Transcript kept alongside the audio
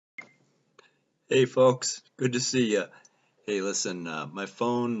Hey folks, good to see you. Hey, listen, my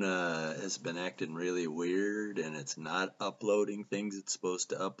phone has been acting really weird and it's not uploading things it's supposed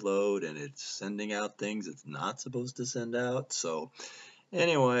to upload and it's sending out things it's not supposed to send out. So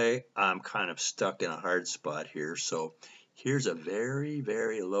anyway, I'm kind of stuck in a hard spot here. So here's a very,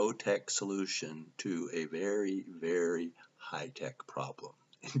 very low-tech solution to a very, very high-tech problem.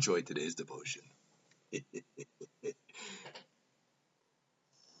 Enjoy today's devotion.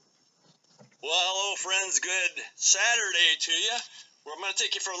 Well, hello, friends. Good Saturday to you. Well, I'm going to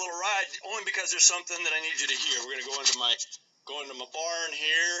take you for a little ride, only because there's something that I need you to hear. We're going to go into my barn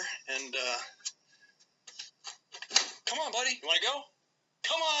here, and come on, buddy. You want to go?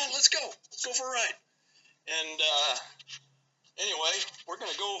 Come on, let's go. Let's go for a ride. And anyway, we're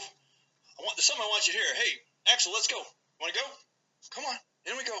going to go. There's something I want you to hear. Hey, Axel, let's go. Want to go? Come on.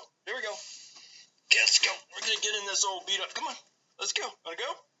 Here we go. Here we go. Let's go. We're going to get in this old beat up. Come on. Let's go. Want to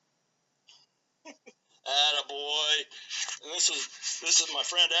go? Attaboy. And this is my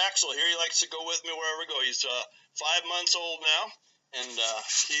friend Axel here. He likes to go with me wherever we go. He's 5 months old now, and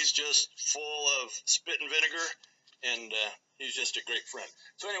he's just full of spit and vinegar, and he's just a great friend.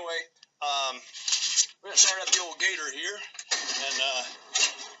 So anyway, we're going to start up the old gator here, and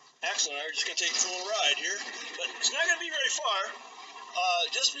Axel and I are just going to take you for a little ride here, but it's not going to be very far,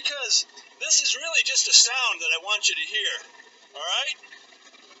 just because this is really just a sound that I want you to hear, all right?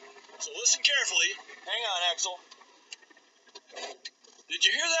 So listen carefully. Hang on, Axel. Did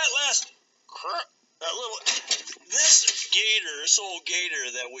you hear that last? That little. This old gator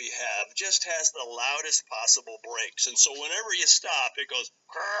that we have, just has the loudest possible brakes, and so whenever you stop, it goes.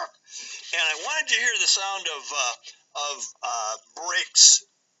 And I wanted you to hear the sound of brakes,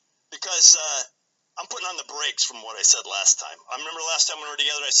 because I'm putting on the brakes from what I said last time. I remember last time we were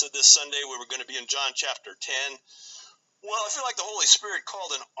together, I said this Sunday we were going to be in John chapter 10. Well, I feel like the Holy Spirit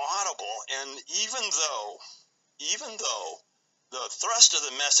called an audible, and even though the thrust of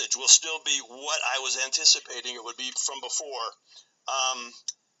the message will still be what I was anticipating it would be from before,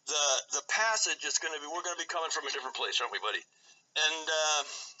 the passage is going to be, we're going to be coming from a different place, aren't we, buddy? And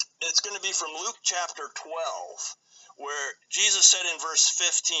it's going to be from Luke chapter 12, where Jesus said in verse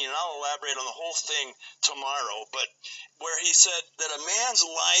 15, and I'll elaborate on the whole thing tomorrow, but where he said that a man's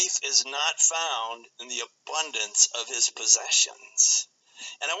life is not found in the abundance of his possessions.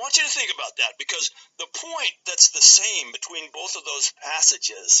 And I want you to think about that, because the point that's the same between both of those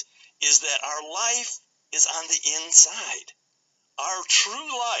passages is that our life is on the inside. Our true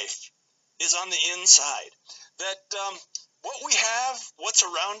life is on the inside. That what we have, what's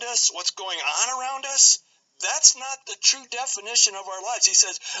around us, what's going on around us, that's not the true definition of our lives. He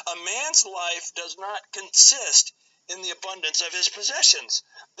says a man's life does not consist in the abundance of his possessions.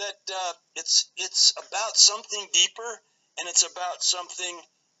 That it's about something deeper, and it's about something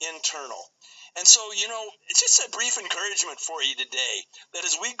internal. And so, it's just a brief encouragement for you today, that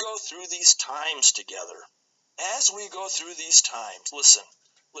as we go through these times together,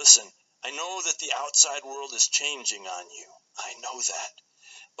 listen, I know that the outside world is changing on you. I know that.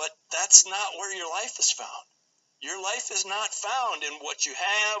 But that's not where your life is found. Your life is not found in what you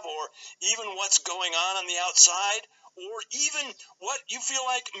have, or even what's going on the outside, or even what you feel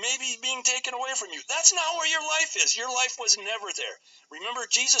like maybe being taken away from you. That's not where your life is. Your life was never there. Remember,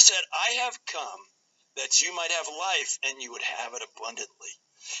 Jesus said, I have come that you might have life and you would have it abundantly.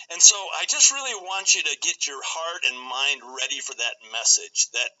 And so I just really want you to get your heart and mind ready for that message,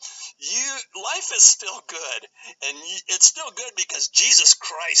 that life is still good, and it's still good because Jesus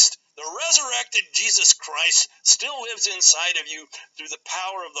Christ, the resurrected Jesus Christ, still lives inside of you through the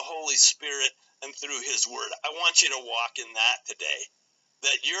power of the Holy Spirit and through his word. I want you to walk in that today,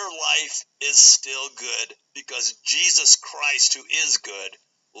 that your life is still good because Jesus Christ, who is good,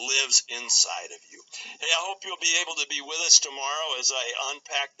 lives inside of you. Hey, I hope you'll be able to be with us tomorrow as I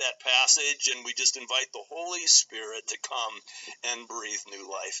unpack that passage, and we just invite the Holy Spirit to come and breathe new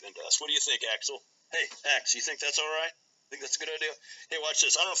life into us. What do you think, Axel? Hey, Ax, you think that's all right? Think that's a good idea? Hey, watch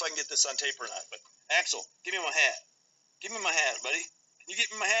this. I don't know if I can get this on tape or not, but Axel, give me my hat. Give me my hat, buddy. Can you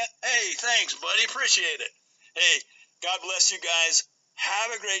get me my hat? Hey, thanks, buddy. Appreciate it. Hey, God bless you guys.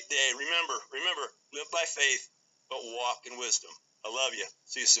 Have a great day. Remember, live by faith, but walk in wisdom. I love you.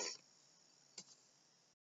 See you soon.